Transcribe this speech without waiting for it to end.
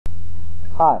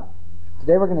Hi,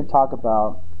 today we're going to talk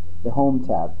about the Home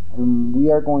tab, and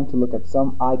we are going to look at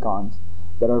some icons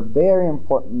that are very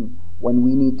important when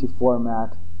we need to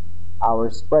format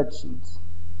our spreadsheets.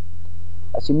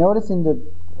 As you notice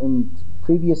in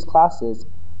previous classes,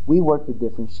 we worked with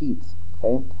different sheets.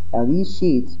 Okay, now these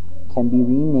sheets can be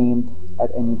renamed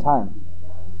at any time.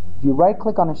 If you right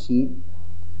click on a sheet,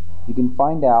 you can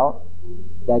find out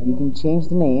that you can change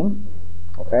the name.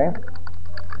 Okay,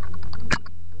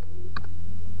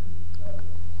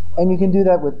 and you can do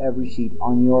that with every sheet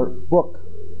on your book.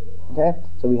 Okay,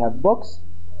 so we have books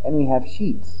and we have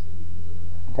sheets.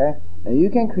 Okay, now you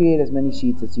can create as many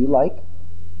sheets as you like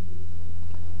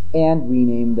and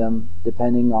rename them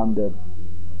depending on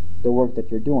the work that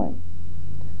you're doing.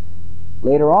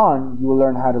 Later on, you will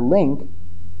learn how to link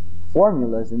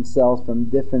formulas and cells from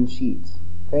different sheets,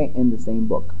 okay, in the same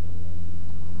book.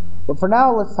 But for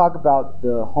now, let's talk about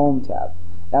the Home tab.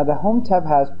 Now, the Home tab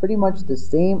has pretty much the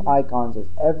same icons as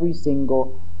every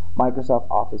single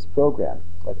Microsoft Office program,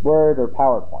 like Word or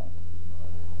PowerPoint.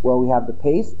 Well, we have the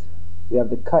paste, we have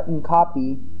the cut and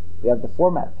copy, we have the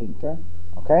format painter,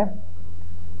 okay?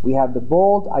 We have the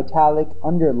bold, italic,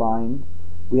 underline,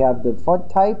 we have the font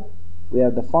type, we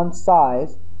have the font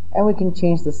size, and we can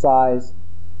change the size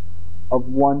of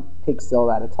 1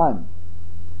 pixel at a time.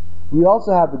 We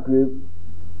also have a group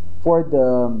for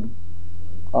the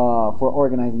for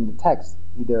organizing the text,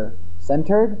 either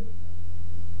centered,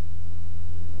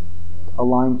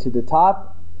 aligned to the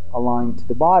top, aligned to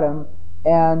the bottom,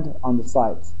 and on the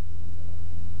sides.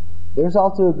 There's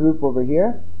also a group over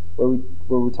here where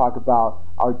we talk about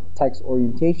our text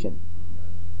orientation: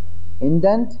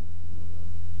 indent,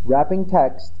 wrapping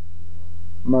text,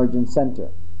 merge and center.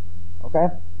 Okay,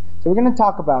 so we're going to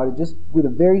talk about it just with a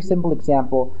very simple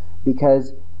example,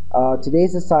 because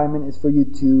today's assignment is for you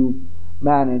to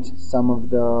manage some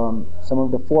of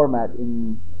the format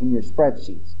in your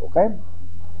spreadsheets. Okay,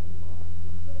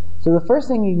 so the first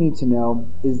thing you need to know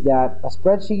is that a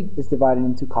spreadsheet is divided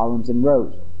into columns and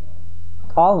rows.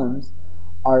 Columns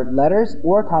are letters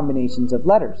or combinations of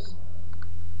letters.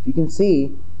 You can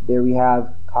see there we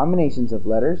have combinations of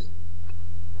letters,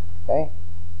 okay,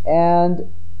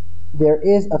 and there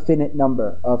is a finite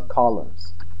number of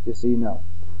columns, just so you know,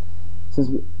 since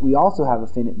we also have a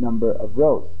finite number of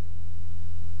rows.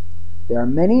 There are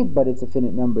many, but it's a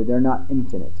finite number. They're not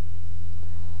infinite.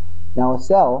 Now, a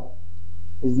cell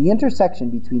is the intersection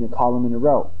between a column and a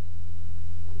row,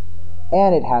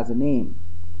 and it has a name.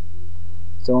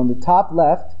 So on the top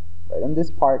left, right on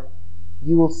this part,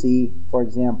 you will see, for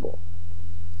example,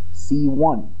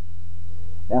 C1.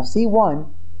 Now C1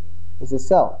 is a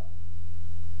cell.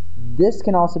 This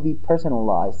can also be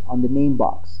personalized on the name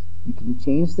box. You can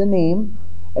change the name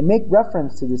and make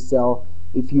reference to the cell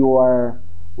if you are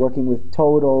working with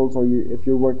totals, or if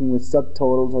you're working with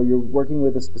subtotals, or you're working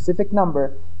with a specific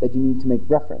number that you need to make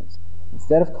reference.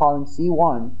 Instead of calling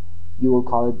C1, you will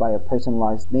call it by a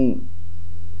personalized name.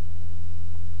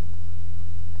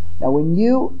 Now when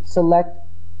you select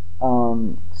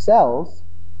cells,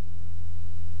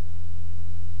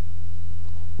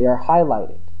 they are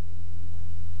highlighted.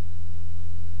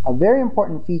 A very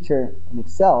important feature in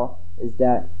Excel is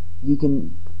that you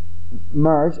can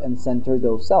merge and center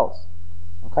those cells.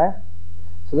 Okay?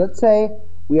 So let's say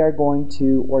we are going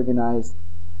to organize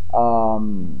a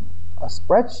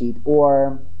spreadsheet,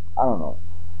 or I don't know,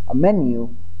 a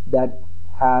menu that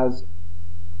has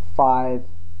 5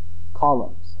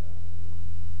 columns.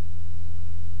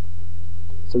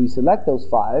 So we select those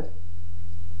 5,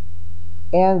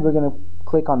 and we're going to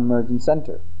click on merge and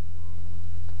center.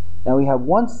 Now we have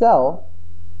one cell,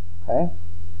 okay,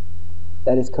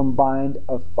 that is combined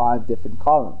of 5 different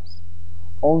columns,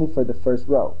 only for the first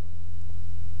row.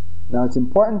 Now it's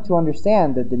important to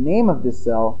understand that the name of this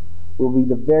cell will be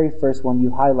the very first one you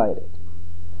highlighted.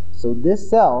 So this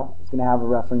cell is going to have a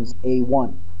reference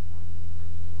A1.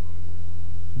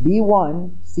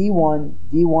 B1, C1,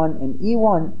 D1, and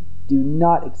E1 do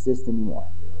not exist anymore.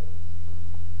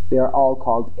 They are all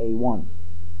called A1.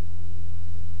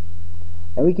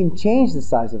 And we can change the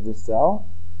size of this cell,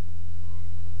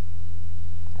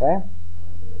 okay,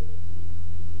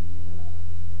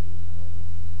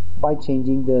 by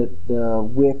changing the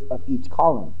width of each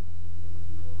column.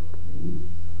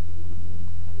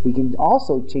 We can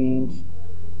also change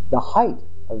the height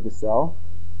of the cell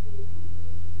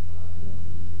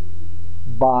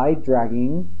by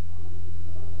dragging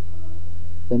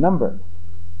the number.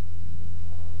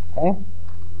 Okay?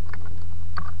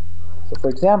 So for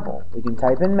example, we can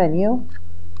type in menu,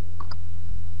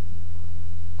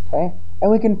 okay,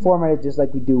 and we can format it just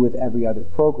like we do with every other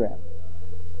program.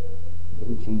 We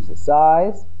can change the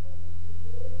size,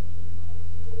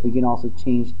 We can also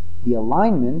change the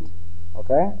alignment,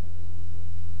 okay?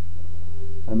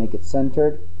 I'll make it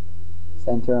centered,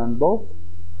 center on both,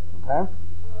 okay?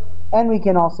 And we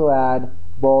can also add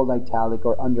bold, italic,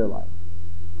 or underline,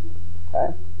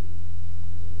 okay?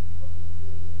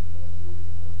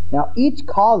 Now each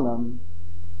column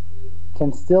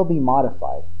can still be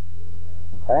modified,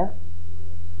 okay?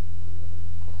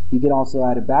 You can also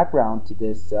add a background to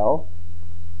this cell,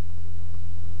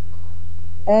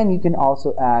 and you can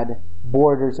also add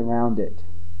borders around it.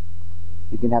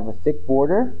 You can have a thick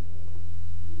border,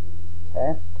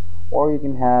 okay, or you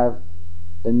can have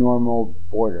the normal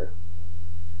border.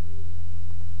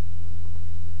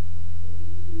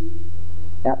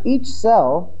 Now each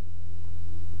cell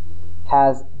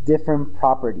has different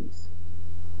properties.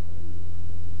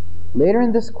 Later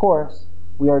in this course,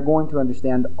 we are going to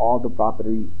understand all the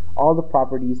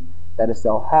properties that a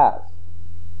cell has.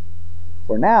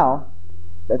 For now,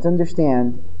 let's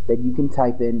understand that you can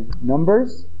type in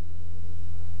numbers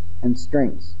and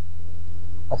strings.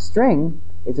 A string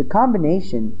is a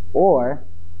combination or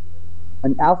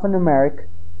an alphanumeric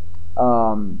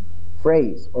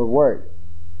phrase or word.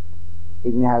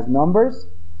 It has numbers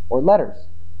or letters.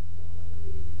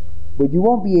 But you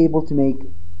won't be able to make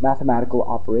mathematical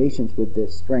operations with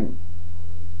this string.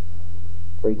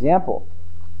 For example,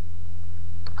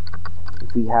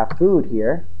 if we have food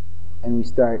here and we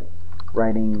start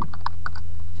writing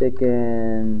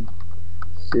chicken,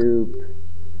 soup,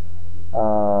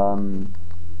 I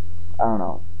don't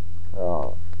know,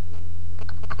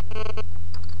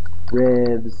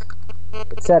 ribs,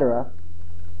 etc.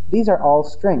 These are all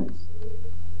strings.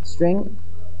 A string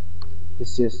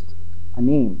is just a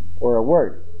name or a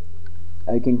word.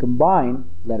 Now you can combine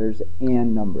letters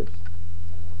and numbers.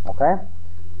 Okay?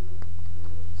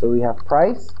 So we have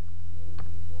price,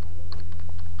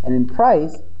 and in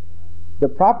price, the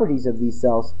properties of these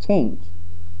cells change.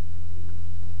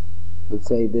 Let's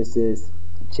say this is,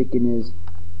 the chicken is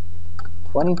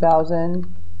 20,000,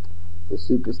 the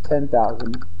soup is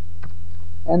 10,000,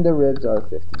 and the ribs are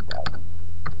 15,000.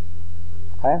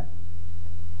 Okay?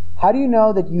 How do you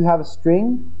know that you have a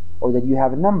string or that you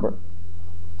have a number?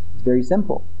 It's very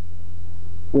simple.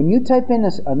 When you type in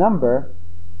a number,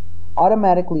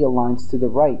 automatically aligns to the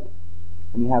right.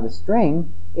 When you have a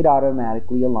string, it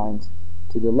automatically aligns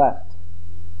to the left.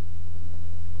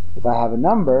 If I have a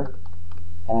number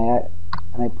and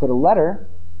I put a letter,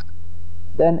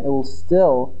 then it will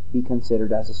still be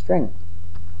considered as a string.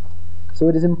 So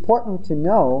it is important to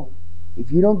know,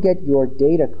 if you don't get your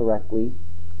data correctly,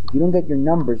 if you don't get your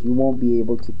numbers, you won't be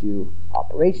able to do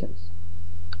operations.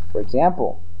 For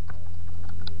example,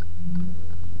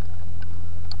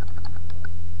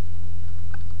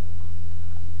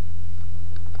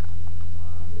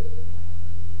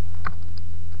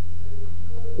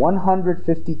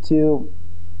 $152,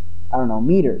 I don't know,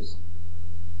 meters.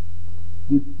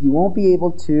 You won't be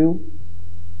able to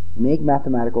make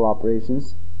mathematical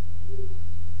operations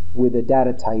with a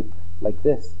data type like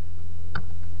this.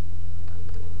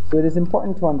 So it is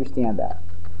important to understand that.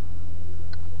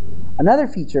 Another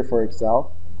feature for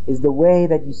Excel is the way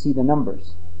that you see the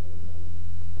numbers.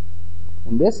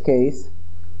 In this case,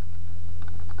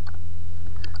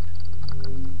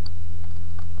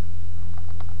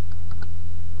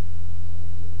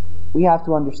 we have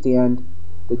to understand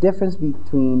the difference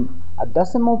between a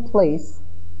decimal place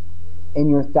and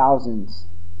your thousands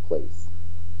place.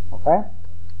 Okay?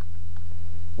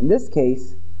 In this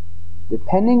case,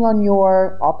 depending on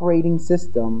your operating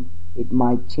system, it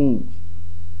might change.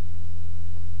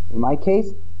 In my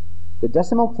case, the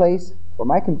decimal place for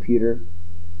my computer,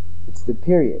 it's the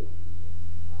period.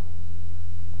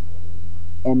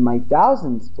 And my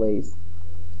thousands place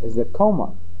is the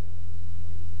comma.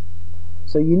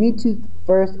 So you need to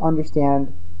first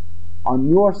understand on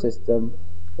your system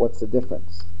what's the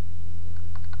difference.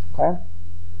 Okay?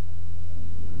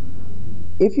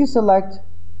 If you select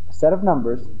a set of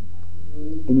numbers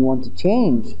and you want to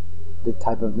change the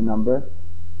type of the number,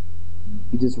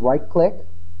 you just right click,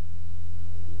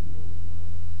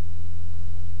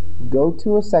 go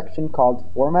to a section called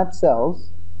Format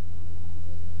Cells,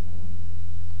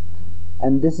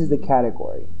 and this is the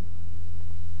category.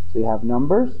 So you have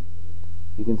numbers,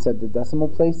 you can set the decimal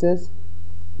places,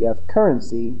 you have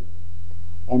currency,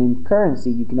 and in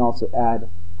currency you can also add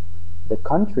the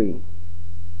country.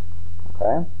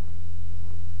 Okay?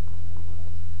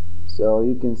 So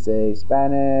you can say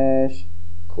Spanish,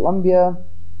 Colombia,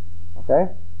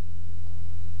 okay?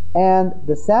 And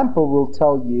the sample will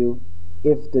tell you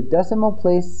if the decimal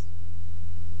place,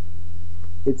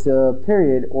 it's a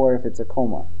period or if it's a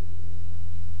comma.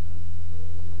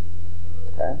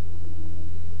 Okay?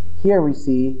 Here we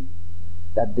see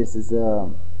that this is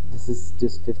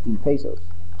just 15 pesos.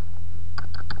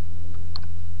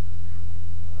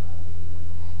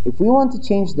 If we want to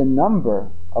change the number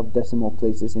of decimal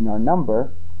places in our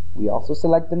number, we also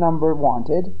select the number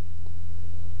wanted,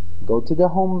 go to the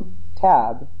Home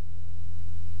tab,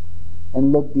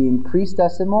 and look the increased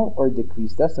decimal or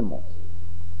decreased decimals.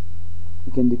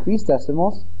 You can decrease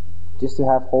decimals just to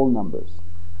have whole numbers.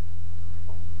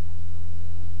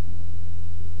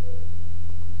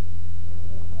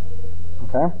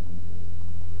 Okay?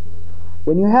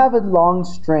 When you have a long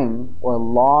string or a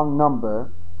long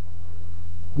number,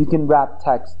 you can wrap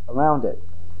text around it.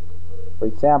 For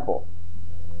example,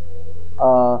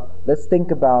 let's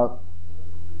think about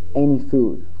any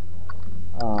food.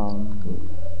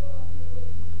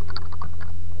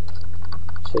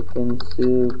 Chicken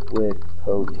soup with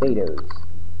potatoes.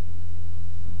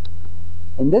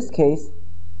 In this case,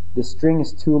 the string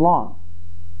is too long.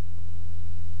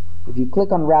 If you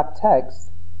click on wrap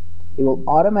text, it will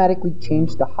automatically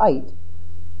change the height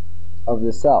of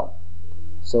the cell,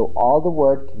 so all the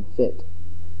word can fit.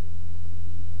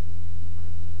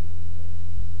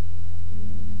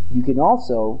 You can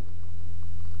also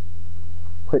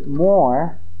put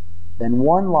more than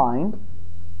one line,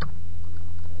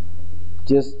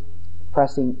 just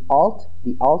pressing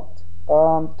the Alt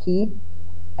key,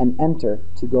 and Enter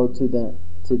to go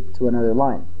to another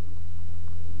line.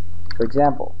 For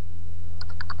example,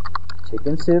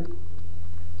 chicken soup,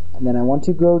 and then I want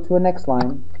to go to a next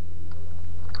line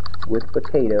with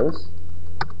potatoes,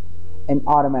 and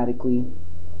automatically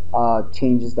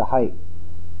changes the height.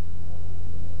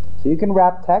 So you can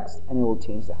wrap text and it will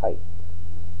change the height.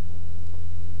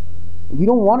 If you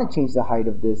don't want to change the height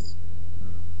of this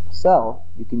cell,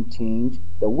 you can change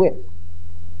the width.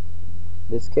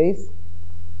 In this case,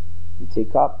 you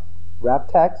take up wrap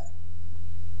text,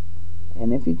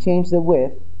 and if you change the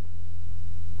width,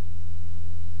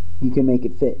 you can make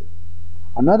it fit.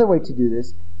 Another way to do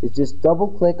this is just double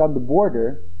click on the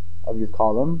border of your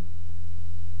column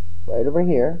right over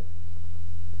here,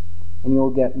 and you'll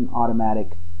get an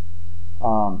automatic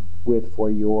width for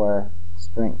your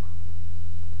string.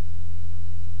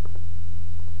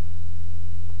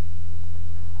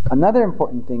 Another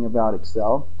important thing about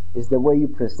Excel is the way you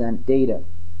present data.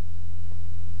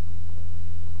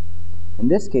 In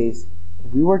this case,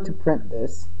 if we were to print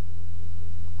this,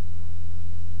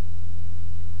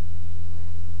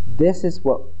 this is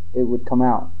what it would come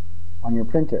out on your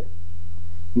printer.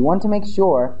 You want to make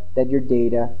sure that your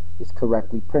data is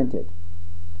correctly printed.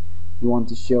 You want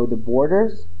to show the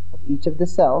borders of each of the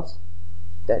cells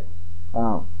that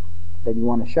you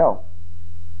want to show.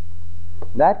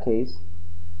 In that case,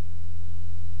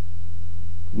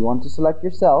 you want to select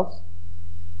your cells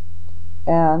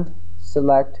and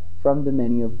select from the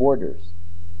menu of borders.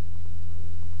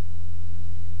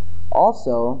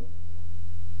 Also,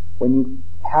 when you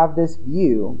have this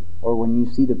view, or when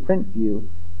you see the print view,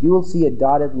 you will see a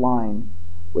dotted line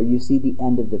where you see the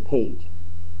end of the page,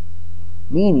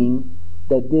 meaning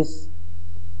that this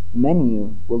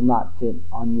menu will not fit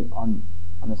on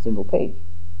a single page.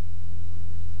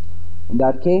 In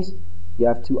that case, you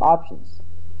have two options.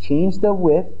 Change the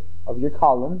width of your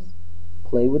columns,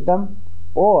 play with them,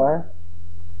 or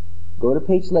go to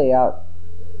page layout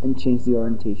and change the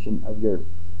orientation of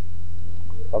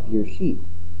your sheet.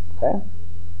 Okay?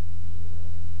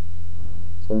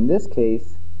 So in this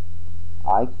case,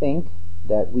 I think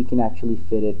that we can actually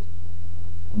fit it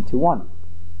into one.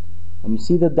 When you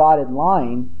see the dotted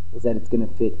line, is that it's going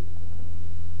to fit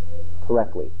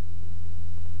correctly.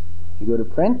 If you go to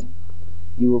print,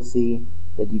 you will see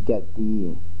that you get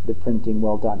the printing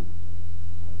well done.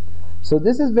 So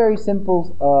this is very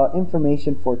simple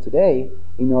information for today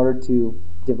in order to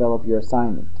develop your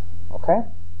assignment. Okay?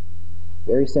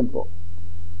 Very simple.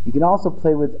 You can also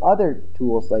play with other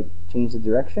tools like change the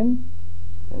direction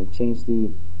and change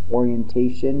the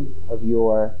orientation of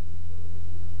your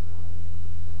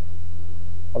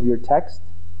text.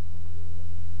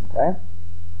 Okay?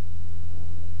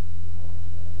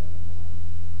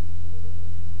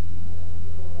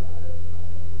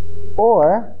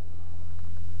 Or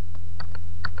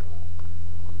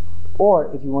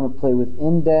if you want to play with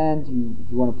indent, you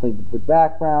want to play with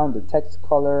background, the text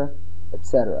color,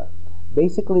 etc.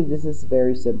 Basically, this is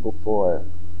very simple for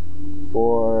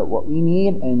what we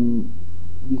need, and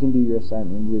you can do your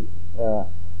assignment with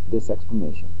this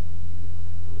explanation.